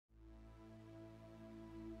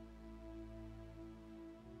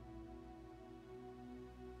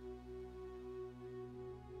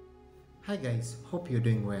Hi guys, hope you're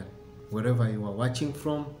doing well. Wherever you are watching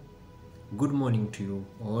from, good morning to you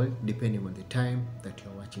all, depending on the time that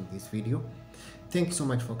you're watching this video. Thank you so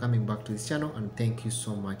much for coming back to this channel, and thank you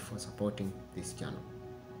so much for supporting this channel.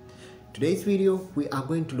 Today's video, we are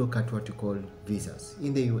going to look at what you call visas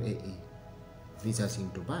in the UAE, visas in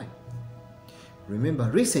Dubai. Remember,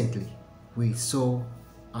 recently we saw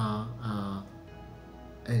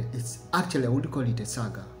it's actually, I would call it a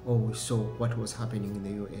saga, or we saw what was happening in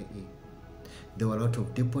the UAE. There were a lot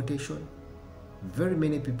of deportation. Very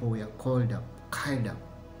many people were called up.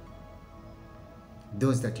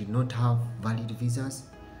 Those that did not have valid visas,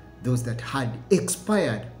 those that had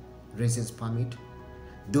expired residence permit,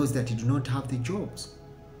 those that did not have the jobs.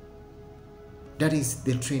 That is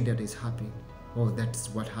the trend that is happening, or that's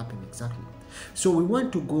what happened exactly. So we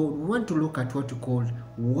want to look at what you call,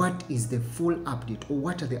 what is the full update, or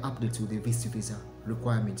what are the updates with the Vist visa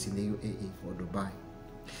requirements in the UAE or Dubai.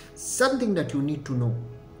 Something that you need to know.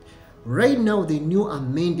 Right now, the new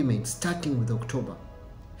amendment starting with October,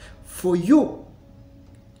 for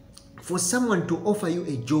someone to offer you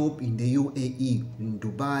a job in the UAE, in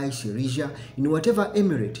Dubai, Sharjah, in whatever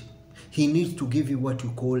emirate, he needs to give you what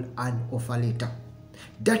you call an offer letter.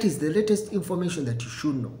 That is the latest information that you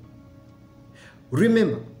should know.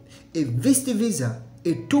 Remember, a Vist visa,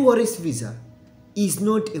 a tourist visa, is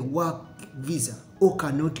not a work visa or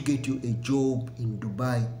cannot get you a job in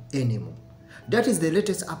Dubai anymore. That is the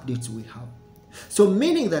latest updates we have. So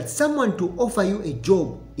meaning that someone to offer you a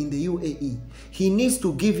job in the UAE, he needs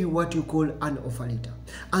to give you what you call an offer letter.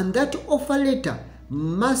 And that offer letter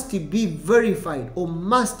must be verified, or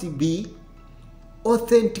must be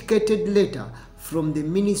authenticated letter from the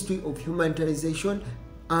Ministry of Humanitarian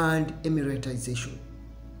and Emiratization.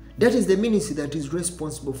 That is the ministry that is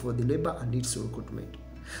responsible for the labor and its recruitment.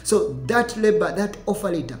 So that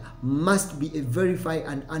offer letter must be a verified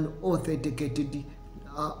and unauthenticated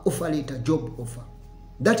offer letter, job offer.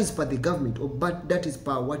 That is per the government, but that is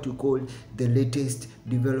per what you call the latest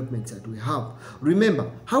developments that we have.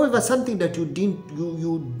 Remember, however, something that you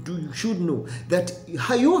should know, that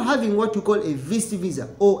you having what you call a Vist visa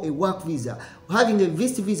or a work visa, having a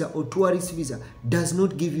Vist visa or tourist visa does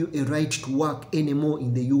not give you a right to work anymore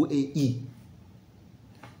in the UAE.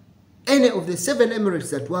 Any of the 7 emirates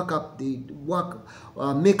that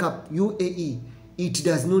make up UAE, it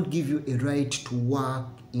does not give you a right to work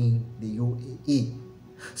in the UAE.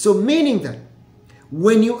 So meaning that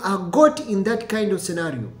when you are got in that kind of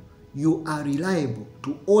scenario, you are reliable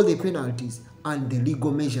to all the penalties and the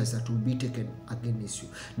legal measures that will be taken against you.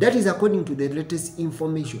 That is according to the latest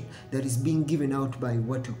information that is being given out by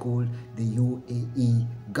what you call the UAE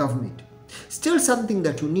government. Still something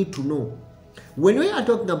that you need to know. When we are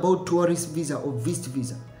talking about tourist visa or Vist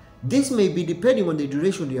visa, this may be depending on the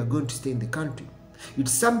duration you are going to stay in the country.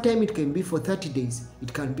 Sometimes it can be for 30 days,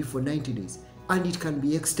 it can be for 90 days, and it can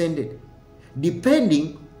be extended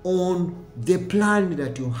depending on the plan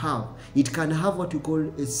that you have. It can have what you call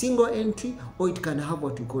a single entry, or it can have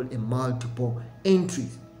what you call a multiple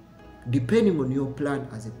entries, depending on your plan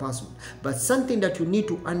as a person. But something that you need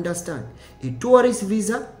to understand, a tourist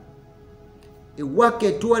visa, a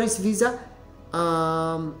tourist visa,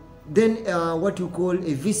 what you call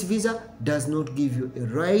a Vist visa does not give you a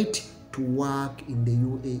right to work in the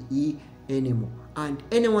UAE anymore. And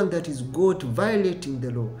anyone that is got violating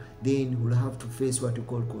the law, then will have to face what you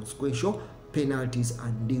call consequential penalties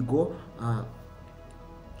and legal,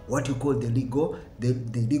 what you call the legal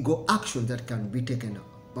action that can be taken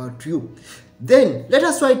about you. Then let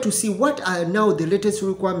us try to see what are now the latest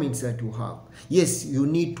requirements that you have. Yes, you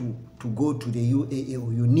need to go to the UAE,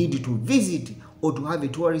 or you need to visit or to have a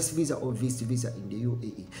tourist visa or Vist visa in the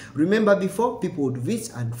UAE. Remember, before, people would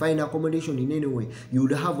visit and find accommodation in any way. You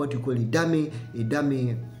would have what you call a dummy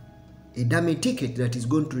ticket that is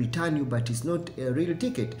going to return you, but it's not a real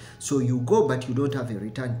ticket. So you go, but you don't have a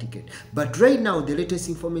return ticket. But right now, the latest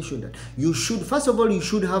information that you should, first of all, you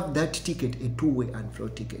should have that ticket, a two-way and flow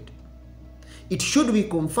ticket. It should be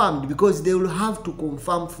confirmed, because they will have to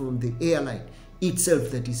confirm from the airline itself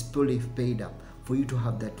that is fully paid up for you to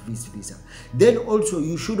have that Vist visa. Then also,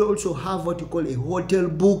 you should also have what you call a hotel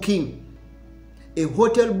booking. A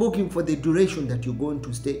hotel booking for the duration that you're going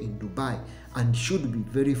to stay in Dubai, and should be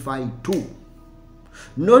verified too.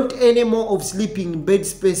 Not any more of sleeping in bed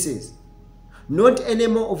spaces. Not any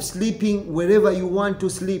more of sleeping wherever you want to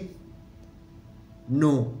sleep.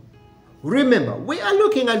 No. Remember, we are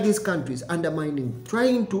looking at these countries undermining,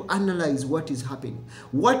 trying to analyze what is happening,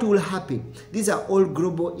 what will happen. These are all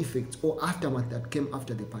global effects or aftermath that came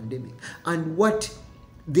after the pandemic, and what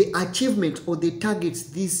the achievements or the targets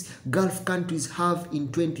these Gulf countries have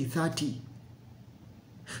in 2030.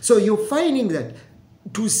 So you're finding that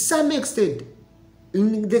to some extent,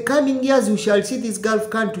 in the coming years, we shall see these Gulf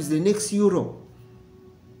countries the next Europe.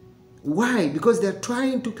 Why? Because they're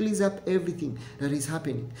trying to clean up everything that is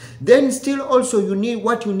happening. Then still also you need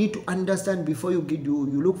what you need to understand before you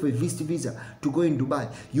look for a Vist visa to go in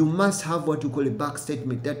Dubai. You must have what you call a back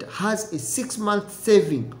statement that has a 6-month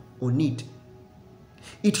saving on it.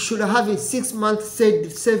 It should have a 6-month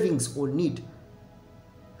savings on it.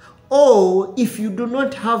 Or if you do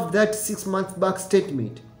not have that 6-month back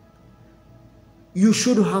statement, you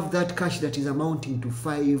should have that cash that is amounting to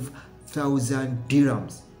 5,000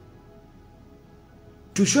 dirhams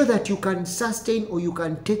to show that you can sustain or you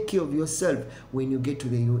can take care of yourself when you get to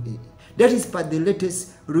the UAE. That is part the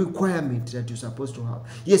latest requirement that you're supposed to have.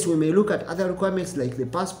 Yes, we may look at other requirements like the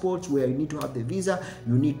passports where you need to have the visa,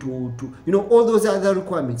 you need to all those other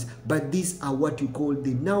requirements, but these are what you call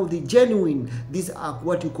the genuine, these are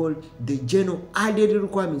what you call the general added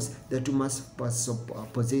requirements that you must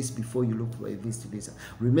possess before you look for a Vist visa.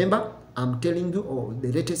 Remember, I'm telling you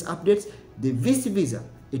the latest updates, the Vist visa,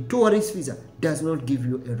 a tourist visa, does not give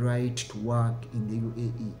you a right to work in the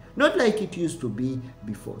UAE. Not like it used to be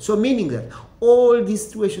before. So meaning that all these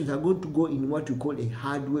situations are going to go in what you call a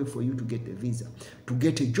hard way for you to get a visa. To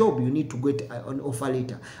get a job, you need to get an offer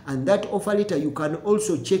letter. And that offer letter, you can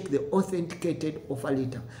also check the authenticated offer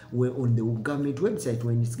letter on the government website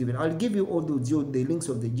when it's given. I'll give you all the links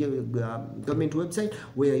of the government website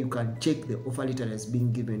where you can check the offer letter that's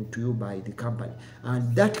being given to you by the company.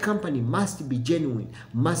 And that company must be genuine,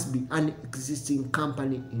 must be an existing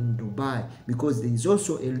company in Dubai, because there is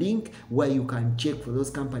also a link where you can check for those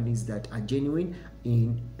companies that are genuine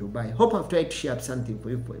in Dubai. Hope I've tried to share something for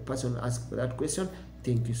you, for a person to ask for that question.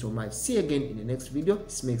 Thank you so much. See you again in the next video.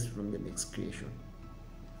 It's Mex from the Mex Creation.